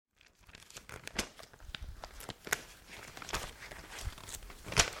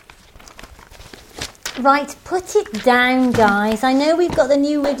Right, put it down, guys. I know we've got the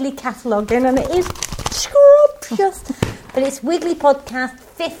new Wiggly catalogue in and it is scrumptious, but it's Wiggly Podcast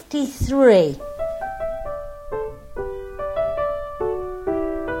 53.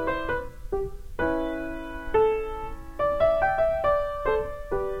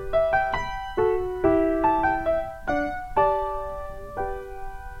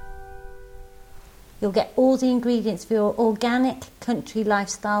 You'll get all the ingredients for your organic country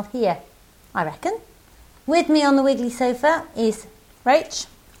lifestyle here, I reckon. With me on the Wiggly sofa is Rach,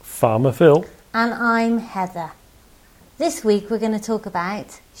 Farmer Phil, and I'm Heather. This week we're going to talk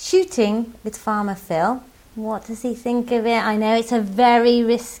about shooting with Farmer Phil. What does he think of it? I know it's a very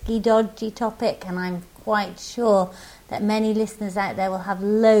risky, dodgy topic, and I'm quite sure that many listeners out there will have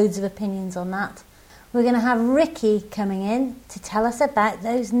loads of opinions on that. We're going to have Ricky coming in to tell us about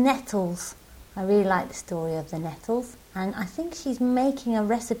those nettles. I really like the story of the nettles, and I think she's making a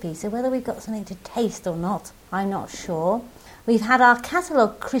recipe, so whether we've got something to taste or not, I'm not sure. We've had our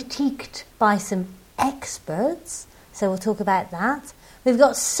catalogue critiqued by some experts, so we'll talk about that. We've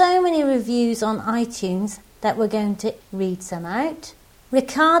got so many reviews on iTunes that we're going to read some out.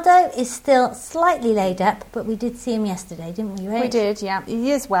 Ricardo is still slightly laid up, but we did see him yesterday, didn't we, Rach? We did, yeah.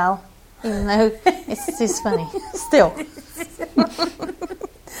 He is well, even though it's funny. Still.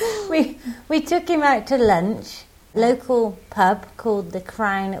 We took him out to lunch, local pub called the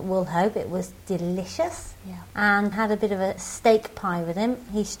Crown at Woolhope. It was delicious, and had a bit of a steak pie with him.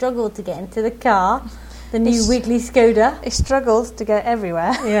 He struggled to get into the car, the new Wiggly Skoda. He struggled to go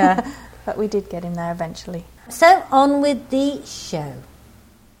everywhere, Yeah. but we did get him there eventually. So on with the show.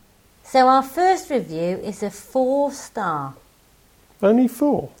 So our first review is a 4-star. only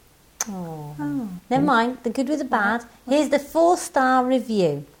 4. Oh. Never mind, the good with the bad. Here's the 4-star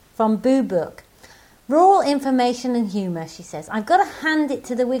review from Boo Book. Raw information and humour, she says. I've got to hand it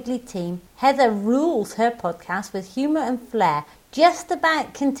to the Wiggly team. Heather rules her podcast with humour and flair, just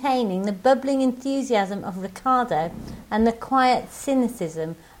about containing the bubbling enthusiasm of Ricardo and the quiet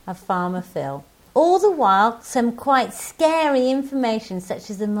cynicism of Farmer Phil. All the while, some quite scary information, such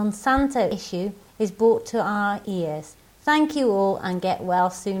as the Monsanto issue, is brought to our ears. Thank you all and get well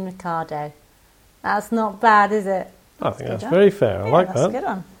soon, Ricardo. That's not bad, is it? I think that's very fair. I like that's that. a good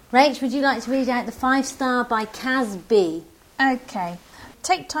one. Rach, would you like to read out the 5-star by Kaz B? Okay.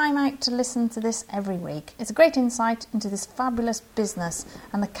 Take time out to listen to this every week. It's a great insight into this fabulous business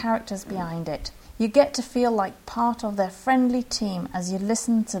and the characters behind it. You get to feel like part of their friendly team as you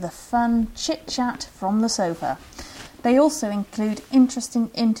listen to the fun chit-chat from the sofa. They also include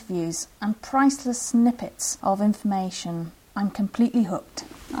interesting interviews and priceless snippets of information. I'm completely hooked.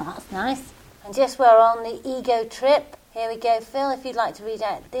 Oh, that's nice. And just we're on the ego trip. Here we go, Phil, if you'd like to read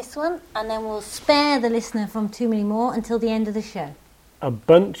out this one, and then we'll spare the listener from too many more until the end of the show. A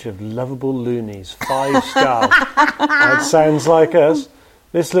bunch of lovable loonies, 5 stars. That sounds like us.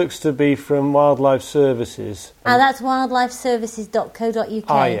 This looks to be from Wildlife Services. That's wildlifeservices.co.uk.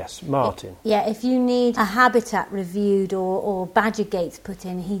 Ah, yes, Martin. Yeah, if you need a habitat reviewed or badger gates put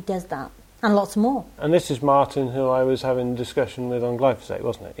in, he does that. And lots more. And this is Martin, who I was having a discussion with on glyphosate,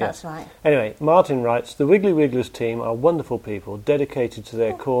 wasn't it? Yes. That's right. Anyway, Martin writes, the Wiggly Wigglers team are wonderful people dedicated to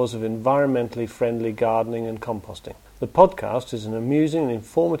their cause of environmentally friendly gardening and composting. The podcast is an amusing and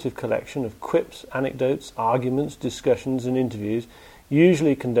informative collection of quips, anecdotes, arguments, discussions and interviews,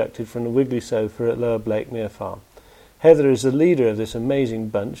 usually conducted from the Wiggly sofa at Lower Blakemere Farm. Heather is the leader of this amazing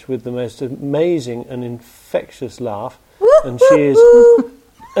bunch with the most amazing and infectious laugh, and she is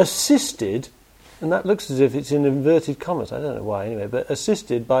assisted, and that looks as if it's in inverted commas, I don't know why anyway, but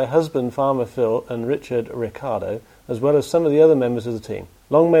assisted by husband Farmer Phil and Richard Ricardo, as well as some of the other members of the team.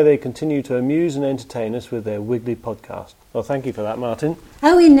 Long may they continue to amuse and entertain us with their Wiggly podcast. Well, thank you for that, Martin.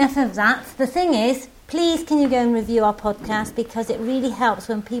 Oh, enough of that. The thing is, please can you go and review our podcast, because it really helps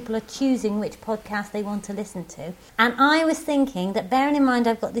when people are choosing which podcast they want to listen to. And I was thinking that, bearing in mind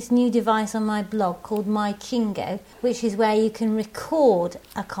I've got this new device on my blog called My Chingo, which is where you can record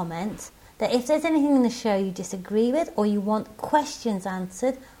a comment, that if there's anything in the show you disagree with, or you want questions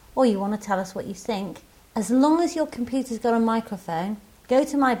answered, or you want to tell us what you think, as long as your computer's got a microphone, go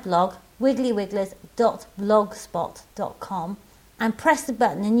to my blog, wigglyWigglers.blogspot.com, and press the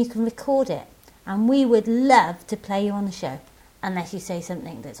button and you can record it. And we would love to play you on the show, unless you say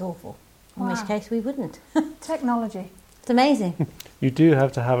something that's awful, in which case we wouldn't. Technology. It's amazing. You do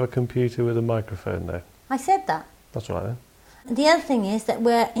have to have a computer with a microphone, though. I said that. That's right, then. The other thing is that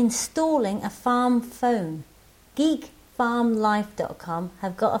we're installing a farm phone. GeekFarmLife.com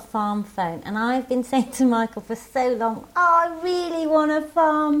have got a farm phone, and I've been saying to Michael for so long, I really want a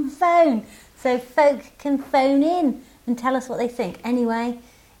farm phone, so folk can phone in and tell us what they think. Anyway,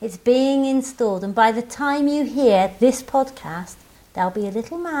 It's being installed, and by the time you hear this podcast, there'll be a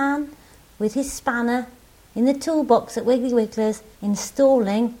little man with his spanner in the toolbox at Wiggly Wigglers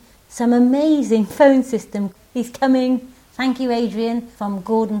installing some amazing phone system. He's coming, thank you Adrian, from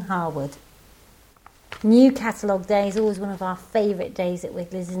Gordon Harwood. New catalogue day is always one of our favourite days at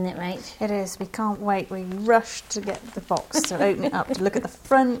Wigglers, isn't it, Rach? It is. We can't wait. We rush to get the box, to open it up, to look at the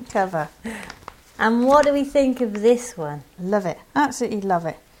front cover. And what do we think of this one? Love it. Absolutely love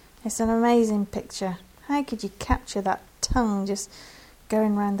it. It's an amazing picture. How could you capture that tongue just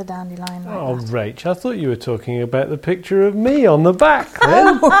going round the dandelion like that? Rach, I thought you were talking about the picture of me on the back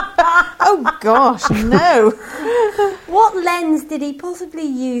then. Oh gosh, no. What lens did he possibly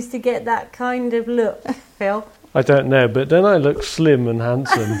use to get that kind of look, Phil? I don't know, but don't I look slim and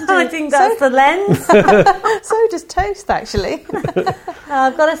handsome? I think that's the lens. So does Toast, actually.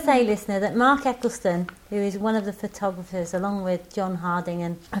 I've got to say, listener, that Mark Eccleston, who is one of the photographers, along with John Harding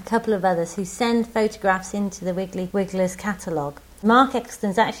and a couple of others who send photographs into the Wiggly Wigglers catalogue, Mark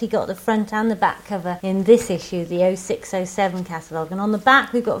Eccleston's actually got the front and the back cover in this issue, the 06-07 catalogue. And on the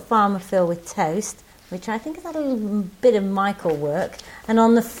back we've got Farmer Phil with Toast, which I think has had a little bit of Michael work. And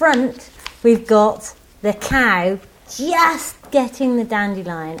on the front we've got the cow just getting the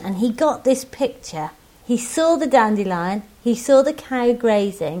dandelion. And he got this picture. He saw the dandelion, he saw the cow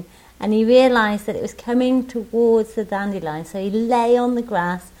grazing, and he realised that it was coming towards the dandelion. So he lay on the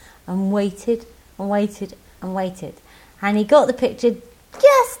grass and waited and waited and waited. And he got the picture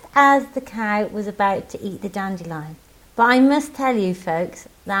just as the cow was about to eat the dandelion. But I must tell you, folks,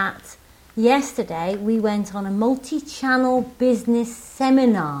 that yesterday we went on a multi-channel business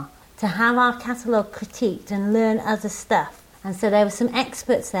seminar to have our catalogue critiqued and learn other stuff. And so there were some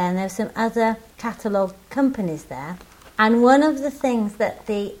experts there and there were some other catalogue companies there. And one of the things that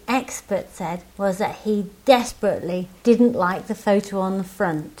the expert said was that he desperately didn't like the photo on the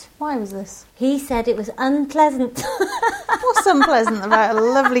front. Why was this? He said it was unpleasant. What's unpleasant about a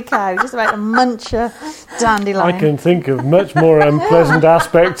lovely cow just about to munch a dandelion? I can think of much more unpleasant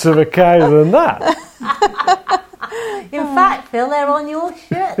aspects of a cow than that. In fact, Phil, they're on your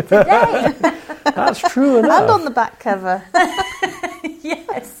shirt today. That's true enough. And on the back cover.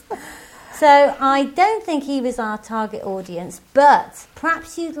 Yes. So I don't think he was our target audience, but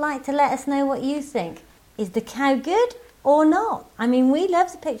perhaps you'd like to let us know what you think. Is the cow good or not? I mean, we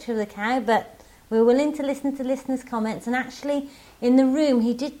love the picture of the cow, but we're willing to listen to listeners' comments. And actually, in the room,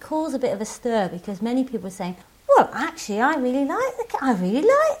 he did cause a bit of a stir because many people were saying, well, actually, I really like the cow. I really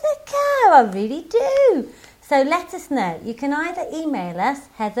like the cow. I really do. So let us know. You can either email us,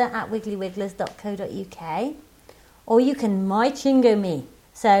 heather@wigglyWigglers.co.uk, or you can my chingo me.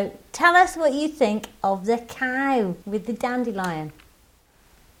 So tell us what you think of the cow with the dandelion.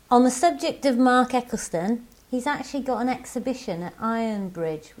 On the subject of Mark Eccleston, he's actually got an exhibition at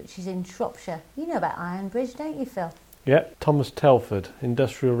Ironbridge, which is in Shropshire. You know about Ironbridge, don't you, Phil? Yeah, Thomas Telford,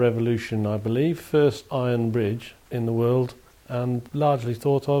 Industrial Revolution, I believe, first iron bridge in the world, and largely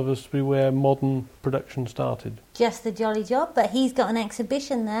thought of as to be where modern production started. Just a jolly job, but he's got an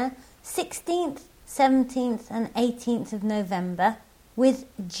exhibition there, 16th, 17th and 18th of November, with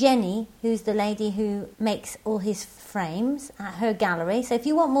Jenny, who's the lady who makes all his frames, at her gallery. So if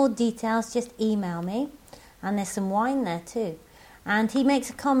you want more details, just email me. And there's some wine there too. And he makes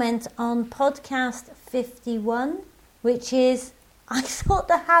a comment on podcast 51, which is, I thought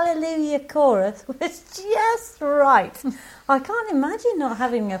the Hallelujah chorus was just right. I can't imagine not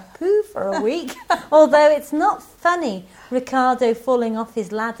having a poo for a week. Although it's not funny, Ricardo falling off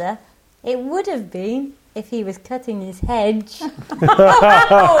his ladder. It would have been if he was cutting his hedge.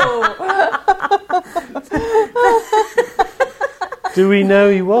 Do we know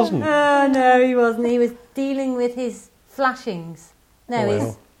he wasn't? Oh, no, he wasn't. He was dealing with his flashings. No,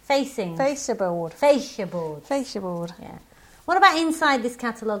 his facings. Fascia board. Fascia board. Fascia board. Yeah. What about inside this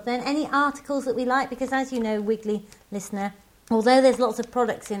catalogue then? Any articles that we like? Because as you know, Wiggly listener, although there's lots of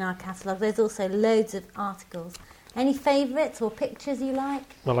products in our catalogue, there's also loads of articles. Any favourites or pictures you like?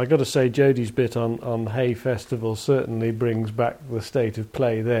 Well, I've got to say, Jodie's bit on Hay Festival certainly brings back the state of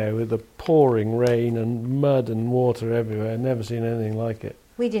play there, with the pouring rain and mud and water everywhere. Never seen anything like it.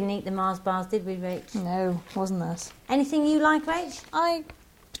 We didn't eat the Mars bars, did we, Rach? No, wasn't us. Anything you like, Rach? I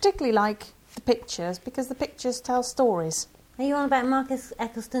particularly like the pictures because the pictures tell stories. Are you on about Marcus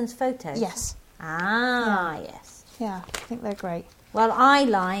Eccleston's photos? Yes. Yes. Yeah, I think they're great. Well, I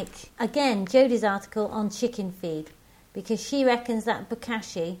like, again, Jodie's article on chicken feed, because she reckons that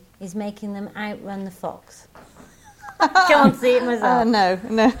bokashi is making them outrun the fox. Can't see it myself. No,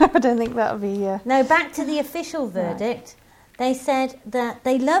 I don't think that would be... No, back to the official verdict. Right. They said that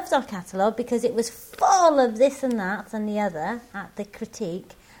they loved our catalogue because it was full of this and that and the other at the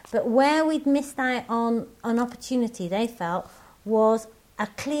critique, But where we'd missed out on an opportunity, they felt, was a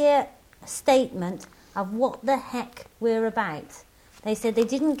clear statement of what the heck we're about. They said they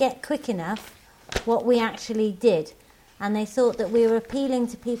didn't get quick enough what we actually did, and they thought that we were appealing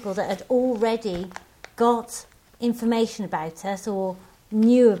to people that had already got information about us or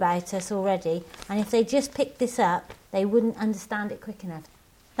knew about us already, and if they just picked this up, they wouldn't understand it quick enough.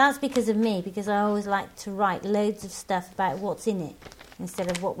 That's because of me, because I always like to write loads of stuff about what's in it instead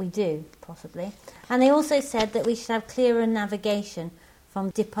of what we do, possibly. And they also said that we should have clearer navigation from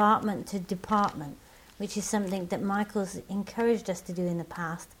department to department, which is something that Michael's encouraged us to do in the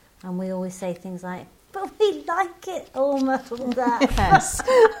past, and we always say things like, but we like it all muddled up. Yes.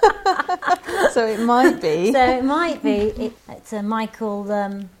 So it might be. It's a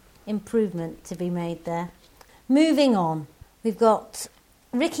Michael improvement to be made there. Moving on, we've got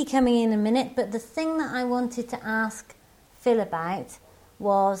Ricky coming in a minute, but the thing that I wanted to ask Phil about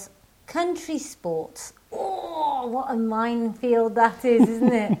was country sports. Oh, what a minefield that is,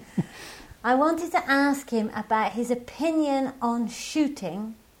 isn't it? I wanted to ask him about his opinion on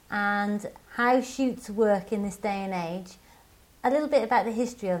shooting and how shoots work in this day and age, a little bit about the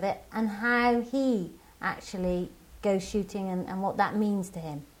history of it and how he actually goes shooting and what that means to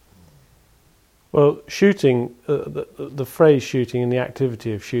him. Well, shooting, the phrase shooting and the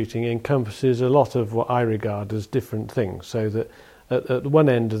activity of shooting encompasses a lot of what I regard as different things. So that at one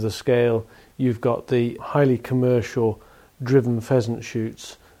end of the scale, you've got the highly commercial driven pheasant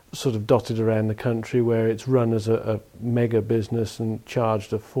shoots sort of dotted around the country where it's run as a mega business and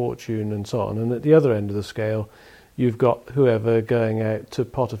charged a fortune and so on. And at the other end of the scale, you've got whoever going out to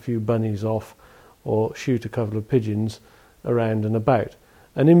pot a few bunnies off or shoot a couple of pigeons around and about.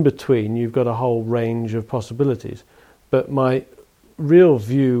 And in between, you've got a whole range of possibilities. But my real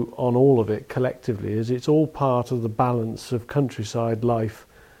view on all of it collectively is it's all part of the balance of countryside life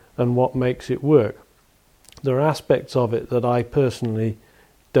and what makes it work. There are aspects of it that I personally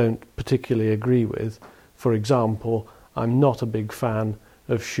don't particularly agree with. For example, I'm not a big fan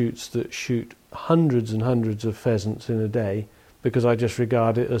of shoots that shoot hundreds and hundreds of pheasants in a day because I just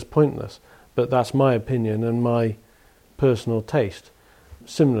regard it as pointless. But that's my opinion and my personal taste.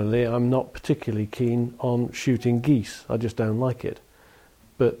 Similarly, I'm not particularly keen on shooting geese. I just don't like it.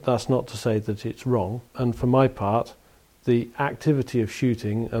 But that's not to say that it's wrong. And for my part, the activity of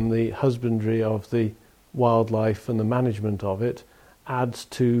shooting and the husbandry of the wildlife and the management of it adds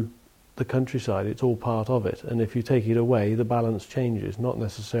to the countryside. It's all part of it. And if you take it away, the balance changes, not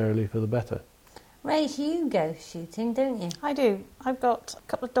necessarily for the better. Rach, you go shooting, don't you? I do. I've got a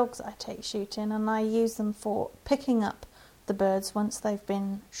couple of dogs that I take shooting, and I use them for picking up the birds once they've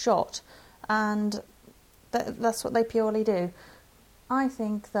been shot, and that's what they purely do. I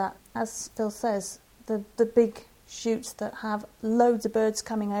think that, as Phil says, the big shoots that have loads of birds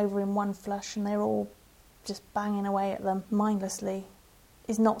coming over in one flush and they're all just banging away at them mindlessly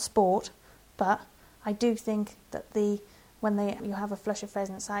is not sport. But I do think that when you have a flush of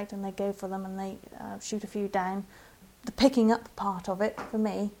pheasants out and they go for them and they shoot a few down, the picking up part of it for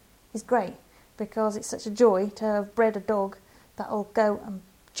me is great, because it's such a joy to have bred a dog that'll go and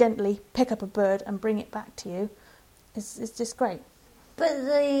gently pick up a bird and bring it back to you. It's just great. But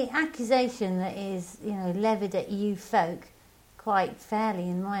the accusation that is, levied at you folk, quite fairly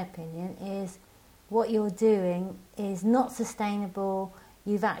in my opinion, is what you're doing is not sustainable.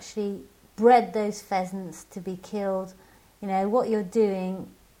 You've actually bred those pheasants to be killed. What you're doing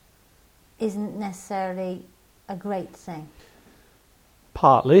isn't necessarily a great thing.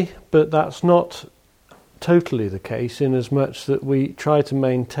 Partly, but that's not totally the case, in as much that we try to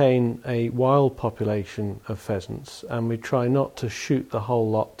maintain a wild population of pheasants and we try not to shoot the whole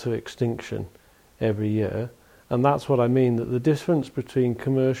lot to extinction every year. And that's what I mean, that the difference between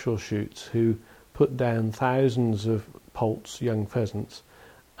commercial shoots who put down thousands of poults, young pheasants,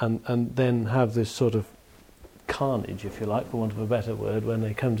 and then have this sort of carnage, if you like, for want of a better word, when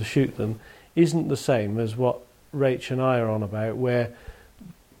they come to shoot them, isn't the same as what Rach and I are on about, where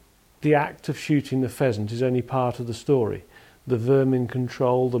the act of shooting the pheasant is only part of the story. The vermin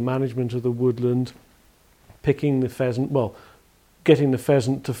control, the management of the woodland, picking the pheasant, getting the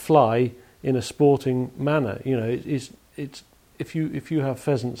pheasant to fly in a sporting manner. It's if you have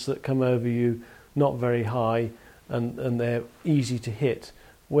pheasants that come over you not very high and they're easy to hit,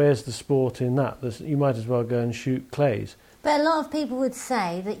 where's the sport in that? You might as well go and shoot clays. But a lot of people would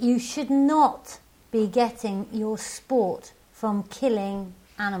say that you should not be getting your sport from killing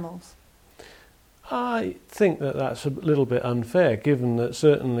animals. I think that that's a little bit unfair, given that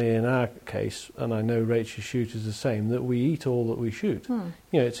certainly in our case, and I know Rachel's shoot is the same, that we eat all that we shoot.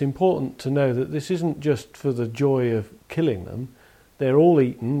 It's important to know that this isn't just for the joy of killing them. they're all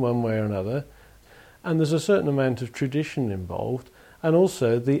eaten one way or another, and there's a certain amount of tradition involved, and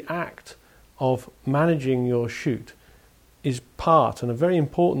also the act of managing your shoot is part, and a very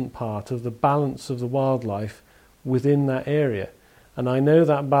important part, of the balance of the wildlife within that area. And I know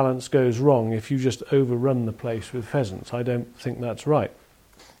that balance goes wrong if you just overrun the place with pheasants. I don't think that's right.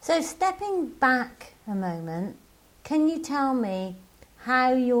 So stepping back a moment, can you tell me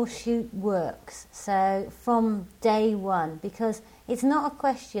how your shoot works? So from day one, because it's not a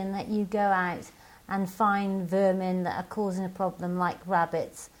question that you go out and find vermin that are causing a problem like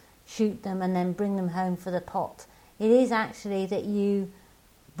rabbits, shoot them and then bring them home for the pot. It is actually that you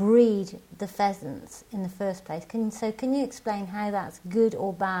breed the pheasants in the first place. Can you explain how that's good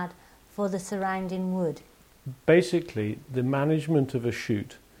or bad for the surrounding wood? Basically, the management of a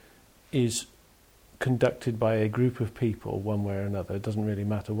shoot is conducted by a group of people one way or another. It doesn't really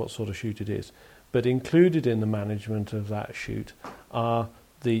matter what sort of shoot it is. But included in the management of that shoot are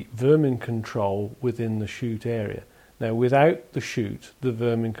the vermin control within the shoot area. Now, without the shoot, the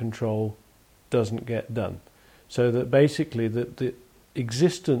vermin control doesn't get done. So that basically the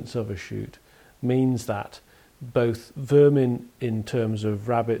existence of a shoot means that both vermin in terms of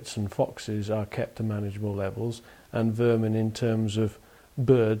rabbits and foxes are kept to manageable levels, and vermin in terms of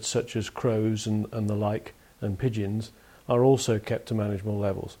birds such as crows and the like, and pigeons, are also kept to manageable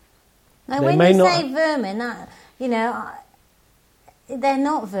levels. Now, when you say vermin, they're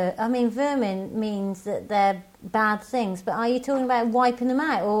not vermin means that they're bad things, but are you talking about wiping them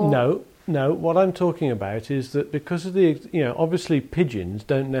out? Or No, what I'm talking about is that because of obviously pigeons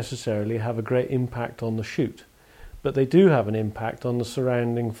don't necessarily have a great impact on the shoot, but they do have an impact on the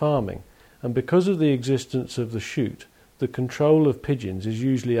surrounding farming. And because of the existence of the shoot, the control of pigeons is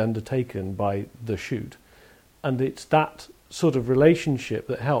usually undertaken by the shoot. And it's that sort of relationship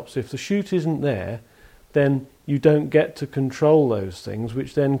that helps. If the shoot isn't there, then you don't get to control those things,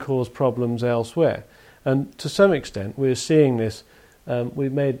 which then cause problems elsewhere. And to some extent, we're seeing this. We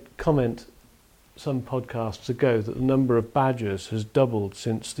made comment some podcasts ago that the number of badgers has doubled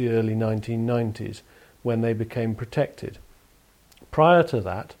since the early 1990s when they became protected. Prior to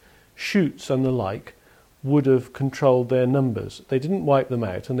that, shoots and the like would have controlled their numbers. They didn't wipe them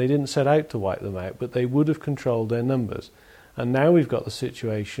out, and they didn't set out to wipe them out, but they would have controlled their numbers. And now we've got the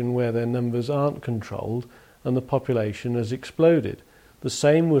situation where their numbers aren't controlled and the population has exploded. The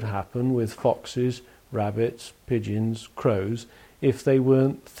same would happen with foxes, rabbits, pigeons, crows, if they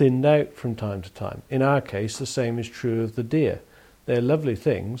weren't thinned out from time to time. In our case, the same is true of the deer. They're lovely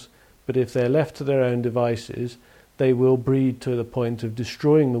things, but if they're left to their own devices, they will breed to the point of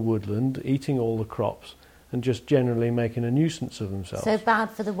destroying the woodland, eating all the crops, and just generally making a nuisance of themselves. So bad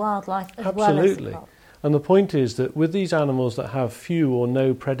for the wildlife as well as the Absolutely. crop. And the point is that with these animals that have few or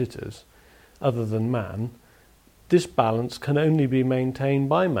no predators other than man, this balance can only be maintained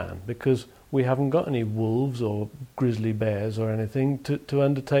by man, because we haven't got any wolves or grizzly bears or anything to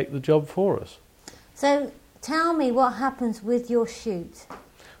undertake the job for us. So tell me what happens with your shoot.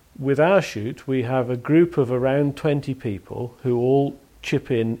 With our shoot, we have a group of around 20 people who all chip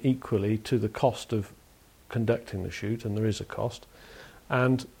in equally to the cost of conducting the shoot, and there is a cost,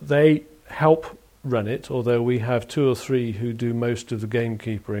 and they help run it, although we have 2 or 3 who do most of the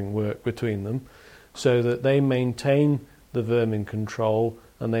gamekeeping work between them, so that they maintain the vermin control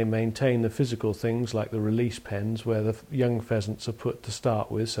and they maintain the physical things like the release pens where the young pheasants are put to start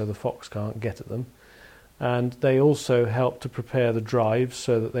with so the fox can't get at them. And they also help to prepare the drives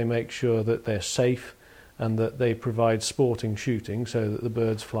so that they make sure that they're safe and that they provide sporting shooting so that the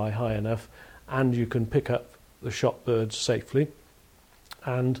birds fly high enough and you can pick up the shot birds safely.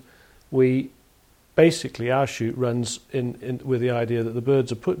 And our shoot runs in with the idea that the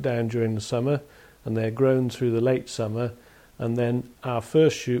birds are put down during the summer and they're grown through the late summer, and then our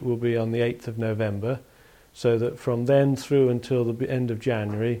first shoot will be on the 8th of November, so that from then through until the end of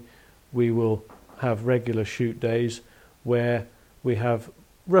January we will have regular shoot days where we have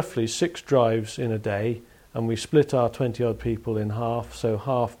roughly 6 drives in a day, and we split our 20 odd people in half, so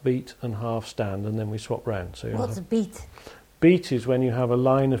half beat and half stand, and then we swap round. So what's a beat? Beat is when you have a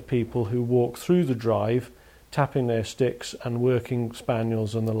line of people who walk through the drive tapping their sticks and working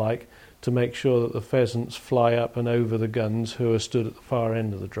spaniels and the like to make sure that the pheasants fly up and over the guns who are stood at the far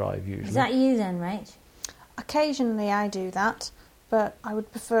end of the drive usually. Is that you then, Rach? Occasionally I do that, but I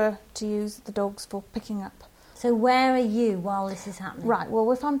would prefer to use the dogs for picking up. So where are you while this is happening? Right,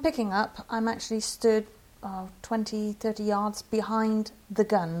 well, if I'm picking up, I'm actually stood 20, 30 yards behind the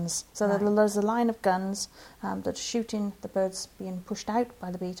guns. So Right. there's a line of guns that are shooting the birds being pushed out by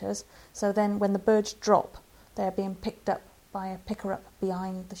the beaters. So then when the birds drop, they're being picked up by a picker-up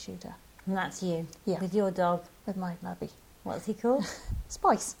behind the shooter. And that's you? Yeah. With your dog? With my Nubby. What's he called?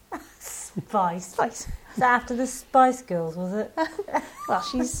 Spice. Spice. Spice. Is that after the Spice Girls, was it? Well,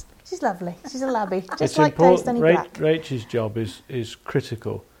 she's lovely. She's a labby. Just It's like important. Toast Black. Rachel's job is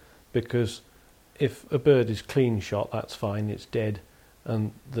critical, because if a bird is clean shot, that's fine, it's dead,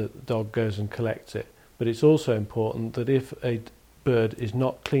 and the dog goes and collects it. But it's also important that if a bird is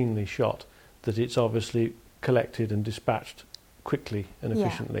not cleanly shot, that it's obviously collected and dispatched quickly and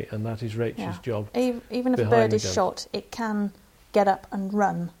efficiently, and that is Rachel's job. Even if a bird is shot, it can get up and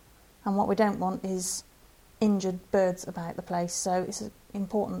run, and what we don't want is injured birds about the place, so it's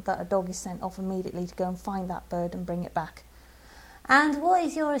important that a dog is sent off immediately to go and find that bird and bring it back. And what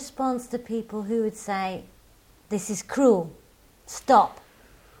is your response to people who would say, this is cruel, stop?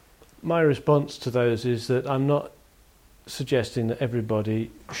 My response to those is that I'm not suggesting that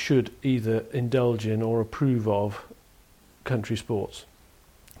everybody should either indulge in or approve of country sports.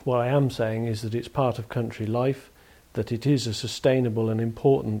 What I am saying is that it's part of country life, that it is a sustainable and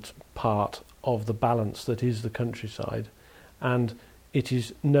important part of the balance that is the countryside, and it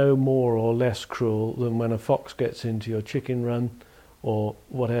is no more or less cruel than when a fox gets into your chicken run or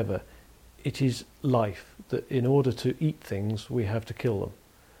whatever. It is life, that in order to eat things we have to kill them,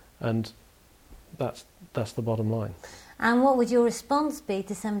 and that's the bottom line. And what would your response be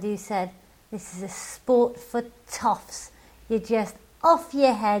to somebody who said, this is a sport for toffs, you're just off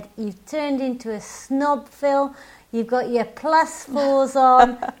your head, you've turned into a snob, Phil, you've got your +4s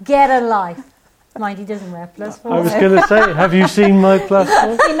on, get a life? Mind, he doesn't wear +4s. I was going to say, have you seen my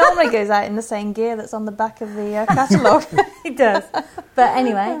 +4? He normally goes out in the same gear that's on the back of the catalogue. He does. But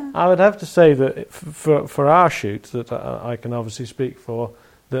anyway. I would have to say that for our shoot, that I can obviously speak for,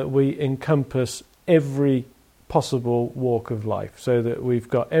 that we encompass every possible walk of life, so that we've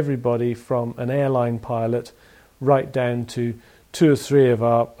got everybody from an airline pilot right down to 2 or 3 of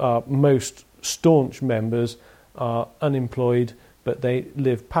our most staunch members are unemployed, but they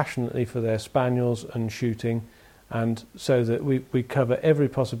live passionately for their spaniels and shooting, and so that we cover every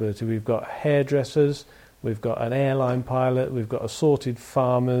possibility. We've got hairdressers, we've got an airline pilot, we've got assorted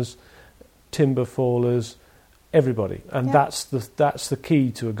farmers, timber fallers, everybody, and that's the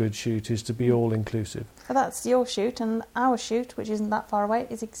key to a good shoot, is to be all inclusive. So that's your shoot, and our shoot, which isn't that far away,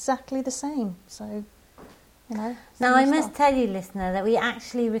 is exactly the same. So, you know. Now I must tell you, listener, that we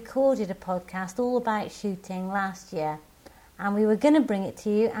actually recorded a podcast all about shooting last year, and we were going to bring it to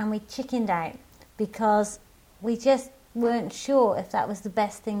you, and we chickened out because we just weren't sure if that was the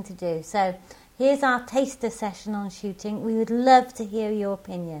best thing to do. So here's our taster session on shooting. We would love to hear your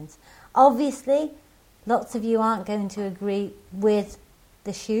opinions. Obviously, lots of you aren't going to agree with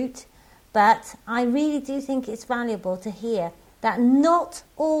the shoot, but I really do think it's valuable to hear that not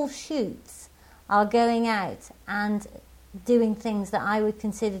all shoots are going out and doing things that I would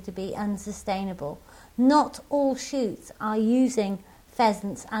consider to be unsustainable. Not all shoots are using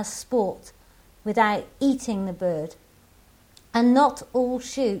pheasants as sport without eating the bird. And not all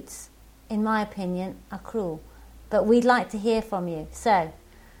shoots, in my opinion, are cruel. But we'd like to hear from you. So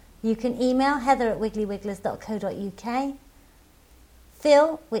you can email heather@wigglyWigglers.co.uk,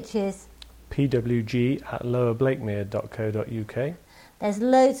 Phil, which is pwg@lowerblakemere.co.uk. There's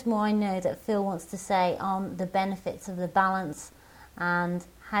loads more I know that Phil wants to say on the benefits of the balance and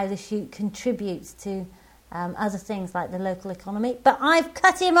how the shoot contributes to other things like the local economy. But I've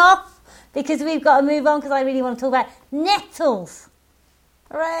cut him off because we've got to move on, because I really want to talk about nettles.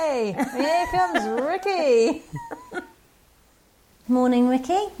 Hooray! Here comes Ricky. Morning,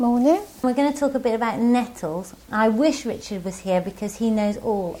 Ricky. Morning. We're going to talk a bit about nettles. I wish Richard was here because he knows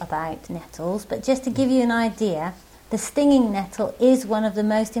all about nettles. But just to give you an idea, the stinging nettle is one of the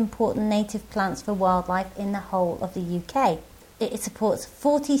most important native plants for wildlife in the whole of the UK. It supports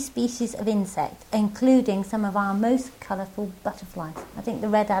 40 species of insect, including some of our most colourful butterflies. I think the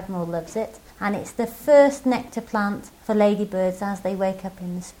Red Admiral loves it. And it's the first nectar plant for ladybirds as they wake up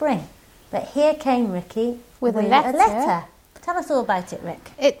in the spring. But here came Ricky with a letter. Tell us all about it,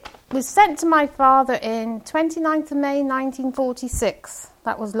 Rick. It was sent to my father in 29th of May 1946.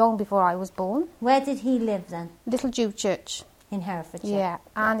 That was long before I was born. Where did he live then? Little Jew Church. In Herefordshire. Yeah,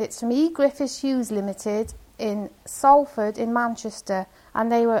 and it's from E. Griffiths Hughes Limited in Salford in Manchester.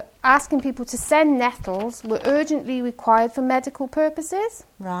 And they were asking people to send nettles, were urgently required for medical purposes.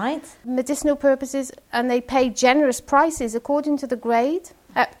 Right. Medicinal purposes, and they paid generous prices according to the grade,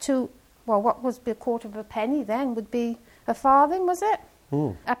 up to, well, what was a quarter of a penny then would be a farthing, was it?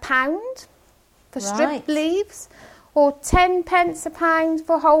 A pound for stripped leaves, or 10 pence a pound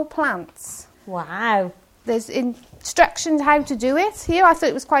for whole plants. Wow. There's instructions how to do it here. I thought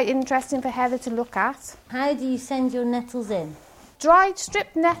it was quite interesting for Heather to look at. How do you send your nettles in? Dried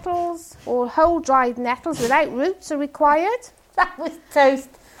stripped nettles or whole dried nettles without roots are required. That was toast.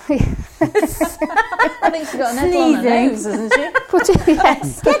 I think she's got a nettle on her nose, hasn't she?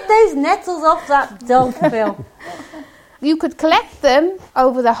 Yes. Get those nettles off that dog, Phil. You could collect them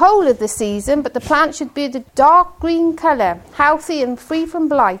over the whole of the season, but the plant should be a dark green colour, healthy and free from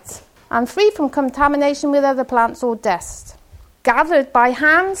blight, and free from contamination with other plants or dust. Gathered by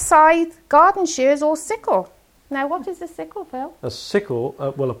hand, scythe, garden shears or sickle. Now, what is a sickle, Phil? A sickle,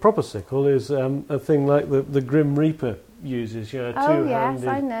 a proper sickle is a thing like the Grim Reaper uses, you know, Oh, two-handed.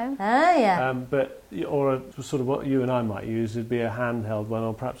 yes, I know. Oh, yeah. Or a sort of what you and I might use would be a handheld one,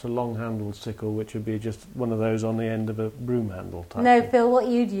 or perhaps a long-handled sickle, which would be just one of those on the end of a broom handle type. No, thing. Phil, what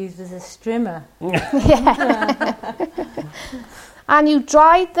you'd use was a strimmer. And you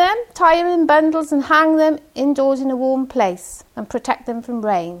dried them, tie them in bundles and hang them indoors in a warm place and protect them from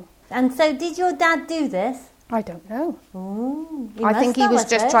rain. And so, did your dad do this? I don't know. Ooh, I think he was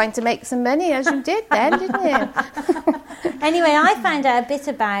just trying to make some money, as you did then, didn't you? Anyway, I found out a bit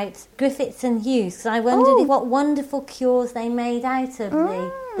about Griffiths and Hughes because I wondered what wonderful cures they made out of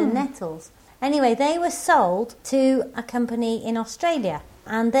the nettles. Anyway, they were sold to a company in Australia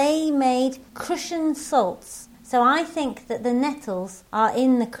and they made cushion salts. So I think that the nettles are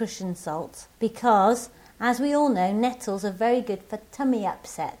in the cushion salts because, as we all know, nettles are very good for tummy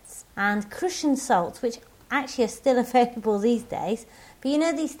upsets. And cushion salts, which actually are still available these days, but you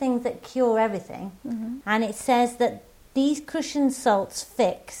know these things that cure everything, and it says that these cushion salts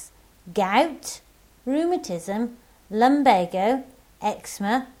fix gout, rheumatism, lumbago,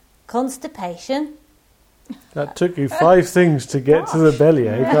 eczema, constipation. That took you 5 things to get to the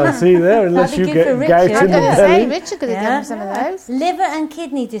bellyache, I see there, unless you That'd be get good for gout Richard. in the I was going to say, belly. Richard could have done some of those. Liver and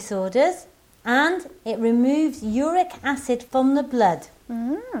kidney disorders, and it removes uric acid from the blood.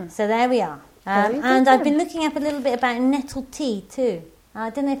 So there we are. Very good And I've then. been looking up a little bit about nettle tea too. I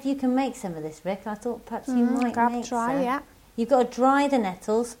don't know if you can make some of this, Rick. I thought perhaps you might Have make a try, some. yeah. You've got to dry the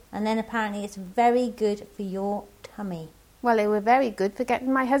nettles, and then apparently it's very good for your tummy. Well, they were very good for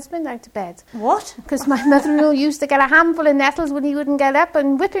getting my husband out of bed. What? Because my mother-in-law used to get a handful of nettles when he wouldn't get up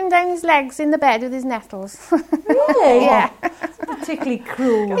and whip him down his legs in the bed with his nettles. Really? Yeah. Particularly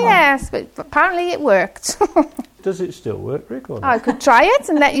cruel. Yes, but apparently it worked. Does it still work, Rick, or I not? could try it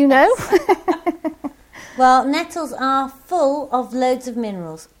and let you know. Well, nettles are full of loads of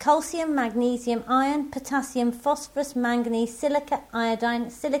minerals. Calcium, magnesium, iron, potassium, phosphorus, manganese, silica, iodine,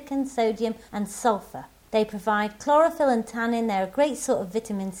 silicon, sodium and sulfur. They provide chlorophyll and tannin. They're a great sort of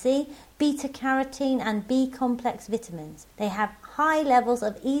vitamin C, beta-carotene and B-complex vitamins. They have high levels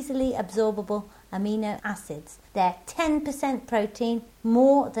of easily absorbable amino acids. They're 10% protein,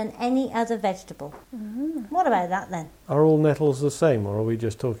 more than any other vegetable. What about that then? Are all nettles the same, or are we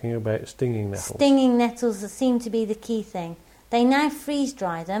just talking about stinging nettles? Stinging nettles seem to be the key thing. They now freeze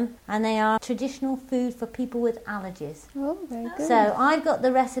dry them, and they are traditional food for people with allergies. Oh, very good. So I've got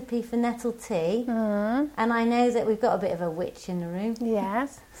the recipe for nettle tea, and I know that we've got a bit of a witch in the room.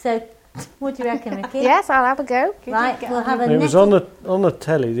 Yes. So what do you reckon, Ricky? Yes, I'll have a go. Right, we'll have a It was nettle... on the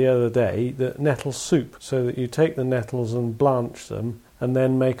telly the other day, the nettle soup, so that you take the nettles and blanch them and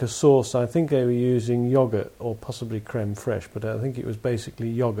then make a sauce. I think they were using yoghurt or possibly creme fraiche, but I think it was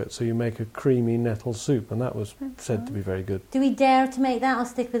basically yoghurt, so you make a creamy nettle soup, and that was said to be very good. Do we dare to make that or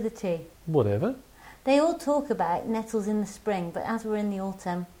stick with the tea? Whatever. They all talk about nettles in the spring, but as we're in the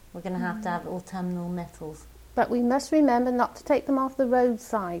autumn, we're going to have autumnal nettles. But we must remember not to take them off the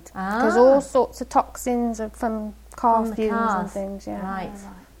roadside. Because Ah. all sorts of toxins are from car From the fumes and cars. things. Yeah. Right.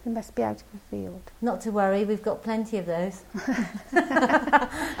 They must be out of the field. Not to worry, we've got plenty of those.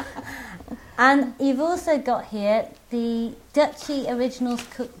 And you've also got here the Duchy Originals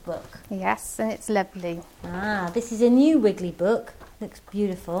Cookbook. Yes, and it's lovely. This is a new Wiggly book. Looks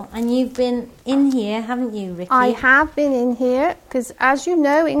beautiful. And you've been in here, haven't you, Ricky? I have been in here because, as you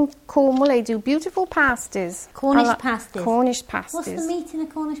know, in Cornwall they do beautiful pasties. Cornish pasties. Cornish pasties. What's the meat in a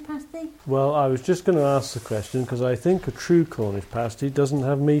Cornish pasty? Well, I was just going to ask the question, because I think a true Cornish pasty doesn't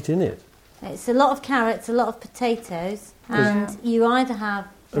have meat in it. It's a lot of carrots, a lot of potatoes, and you either have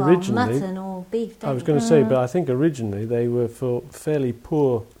Originally- mutton or beef, don't I was you? going to say, but I think originally they were for fairly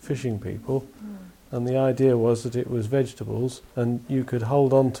poor fishing people, and the idea was that it was vegetables, and you could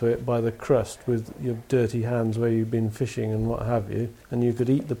hold on to it by the crust with your dirty hands where you've been fishing and what have you, and you could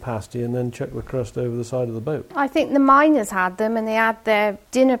eat the pasty and then chuck the crust over the side of the boat. I think the miners had them, and they had their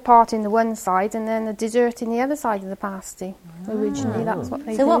dinner part in the one side and then the dessert in the other side of the pasty. Originally, that's what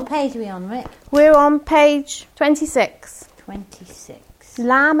they So did. what page are we on, Rick? We're on page 26. 26.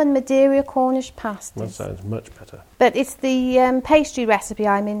 Lamb and Madeira Cornish That pasties. sounds much better. But it's the pastry recipe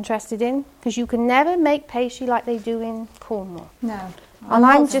I'm interested in, because you can never make pastry like they do in Cornwall. No. And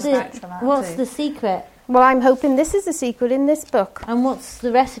I'm what's just... What's the secret? Well, I'm hoping this is the secret in this book. And what's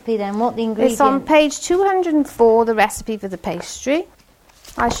the recipe then? What the ingredients? It's on page 204, the recipe for the pastry.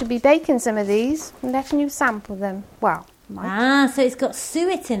 I should be baking some of these and letting you sample them. Well, so it's got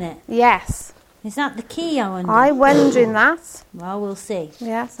suet in it. yes. Is that the key, I wonder? I'm wondering that. Well, we'll see.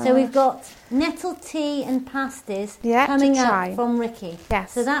 Yes. So we've got nettle tea and pasties Yeah, coming to try. up from Ricky.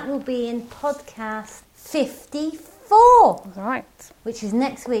 Yes. So that will be in podcast 54, Right. which is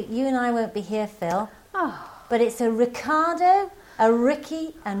next week. You and I won't be here, Phil. Oh. But it's a Ricardo, a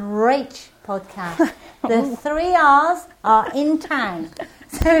Ricky and Rach podcast. The 3 R's are in town.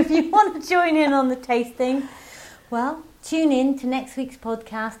 So if you want to join in on the tasting, well, tune in to next week's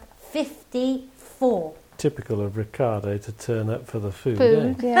podcast 54. Typical of Ricardo to turn up for the food.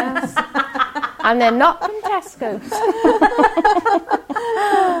 Food, Eh? yes. And they're not from Tesco's.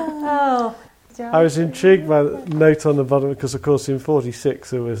 Oh, I was intrigued by the note on the bottom because, of course, in 46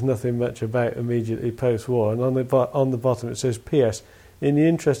 there was nothing much about immediately post-war, and on the bottom it says, P.S. In the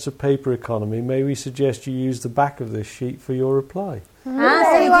interests of paper economy, may we suggest you use the back of this sheet for your reply? so he you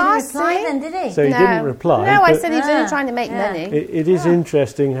didn't are, reply see? then, did he? So he didn't reply. No, I but said he was only trying to make money. it is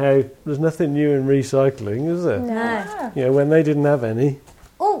interesting how there's nothing new in recycling, is there? No. You know, when they didn't have any.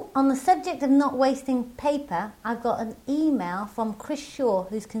 Oh, on the subject of not wasting paper, I've got an email from Chris Shaw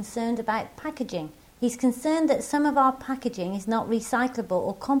who's concerned about packaging. He's concerned that some of our packaging is not recyclable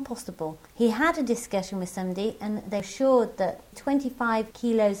or compostable. He had a discussion with somebody and they assured that 25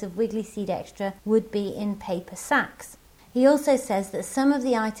 kilos of Wiggly Seed Extra would be in paper sacks. He also says that some of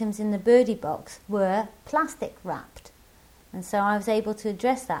the items in the birdie box were plastic wrapped. And so I was able to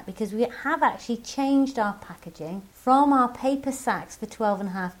address that because we have actually changed our packaging from our paper sacks for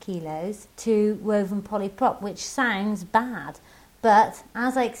 12.5 kilos to woven polyprop, which sounds bad. But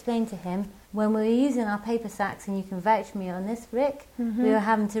as I explained to him, when we were using our paper sacks, and you can vouch for me on this, Rick, we were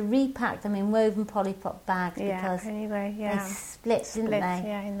having to repack them in woven polyprop bags because they split, didn't they?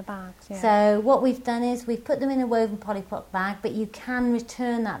 Yeah, in the bags. Yeah. So what we've done is we've put them in a woven polyprop bag, but you can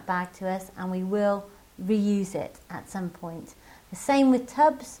return that bag to us and we will reuse it at some point. The same with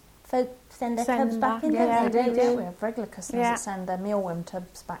tubs. Folk send their tubs them back back, in, Yeah, don't they they? do. We have regular customers that send their mealworm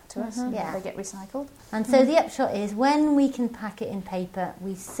tubs back to us and Yeah. they get recycled. And so the upshot is when we can pack it in paper,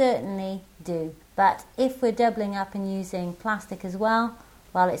 we certainly do. But if we're doubling up and using plastic as well,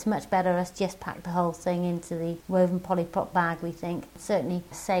 it's much better us just pack the whole thing into the woven polyprop bag, we think. It certainly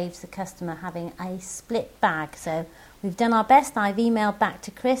saves the customer having a split bag. So we've done our best. I've emailed back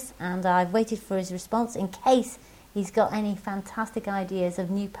to Chris and I've waited for his response in case he's got any fantastic ideas of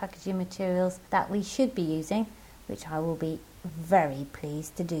new packaging materials that we should be using, which I will be very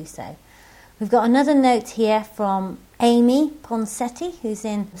pleased to do so. We've got another note here from Amy Ponsetti, who's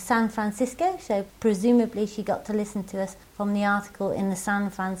in San Francisco, so presumably she got to listen to us from the article in the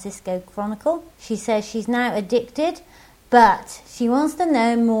San Francisco Chronicle. She says she's now addicted, but she wants to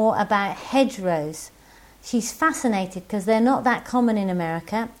know more about hedgerows. She's fascinated because they're not that common in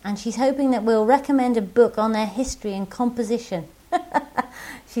America, and she's hoping that we'll recommend a book on their history and composition.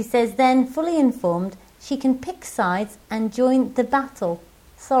 She says then, fully informed, she can pick sides and join the battle.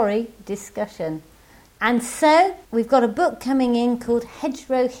 Discussion. And so we've got a book coming in called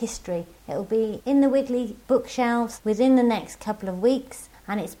Hedgerow History. It will be in the Wiggly bookshelves within the next couple of weeks,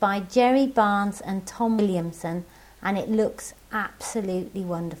 and it's by Jerry Barnes and Tom Williamson, and it looks absolutely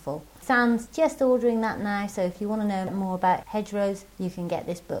wonderful. Sam's just ordering that now, so if you want to know more about hedgerows, you can get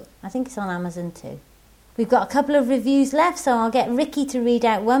this book. I think it's on Amazon too. We've got a couple of reviews left, so I'll get Ricky to read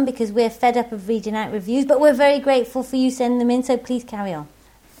out one because we're fed up of reading out reviews, but we're very grateful for you sending them in, so please carry on.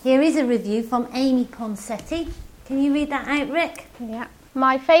 Here is a review from Amy Ponsetti. Can you read that out, Rick? Yeah.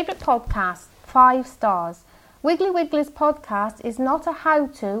 My favourite podcast, 5 stars. Wiggly Wiggly's podcast is not a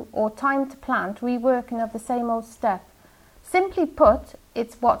how-to or time-to-plant reworking of the same old stuff. Simply put,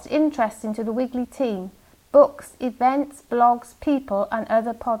 it's what's interesting to the Wiggly team. Books, events, blogs, people and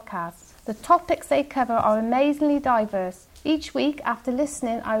other podcasts. The topics they cover are amazingly diverse. Each week after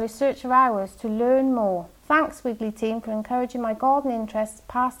listening, I research for hours to learn more. Thanks, Wiggly team, for encouraging my garden interests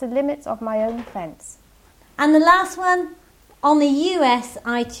past the limits of my own fence. And the last one, on the US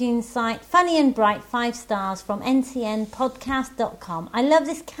iTunes site, Funny and Bright, 5 stars from ncnpodcast.com. I love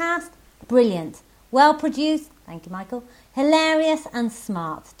this cast. Brilliant. Well produced. Thank you, Michael. Hilarious and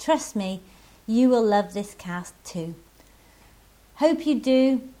smart. Trust me, you will love this cast too. Hope you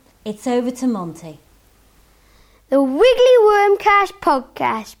do. It's over to Monty. The Wiggly Wormcast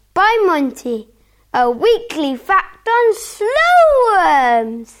Podcast by Monty. A weekly fact on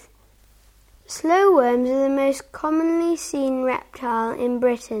slowworms. Slowworms are the most commonly seen reptile in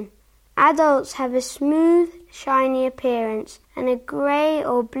Britain. Adults have a smooth, shiny appearance and a grey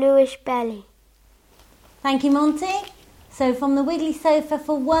or bluish belly. Thank you, Monty. So from the Wiggly Sofa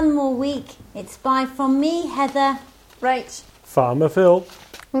for one more week, it's bye from me, Heather. Right. Farmer Phil.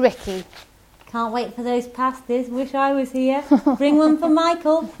 Ricky. Can't wait for those pasties. Wish I was here. Bring one for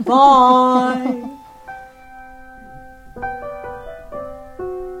Michael. Bye.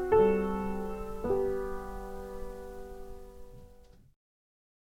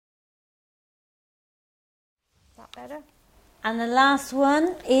 That better? And the last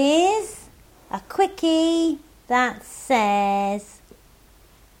one is a quickie that says,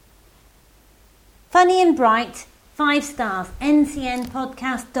 funny and bright, 5 stars,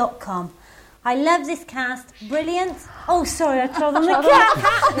 ncnpodcast.com. I love this cast, brilliant. Oh, sorry, I trod on the cat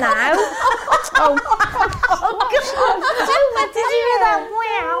now. Oh God, did you hear that?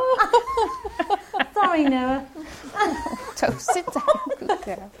 Wow. Sorry, Noah. So sit down, good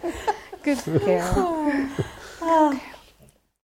girl. Good girl. Oh.